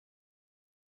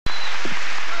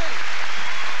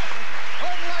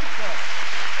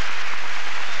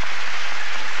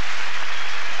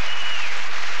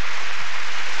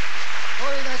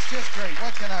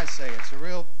can I say? It's a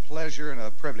real pleasure and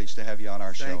a privilege to have you on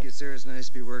our show. Thank you, sir. It's nice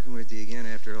to be working with you again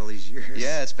after all these years.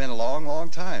 Yeah, it's been a long, long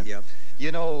time. Yep.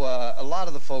 You know, a lot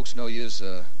of the folks know you as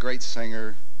a great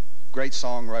singer, great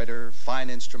songwriter, fine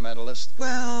instrumentalist.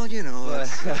 Well, you know.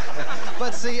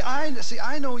 But see,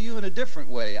 I know you in a different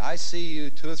way. I see you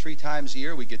 2 or 3 times a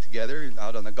year. We get together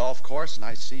out on the golf course, and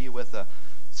I see you with a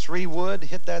 3-wood,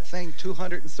 hit that thing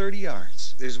 230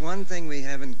 yards. There's one thing we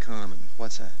have in common.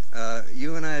 What's that?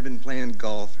 You and I have been playing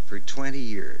golf for 20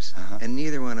 years, and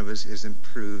neither one of us has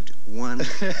improved one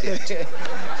bit.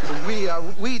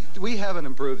 We haven't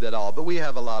improved at all, but we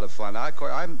have a lot of fun.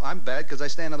 I'm bad because I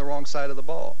stand on the wrong side of the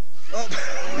ball. Oh.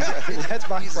 That's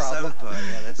my problem.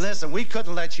 Yeah, Listen, we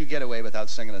couldn't let you get away without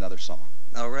singing another song.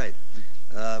 All right.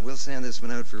 We'll send this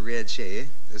one out for Red Shea.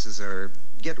 This is our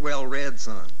Get Well Red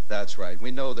song. That's right.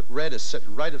 We know that Red is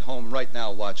sitting right at home right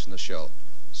now watching the show.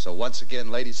 So once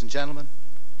again, ladies and gentlemen,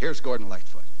 here's Gordon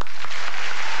Lightfoot.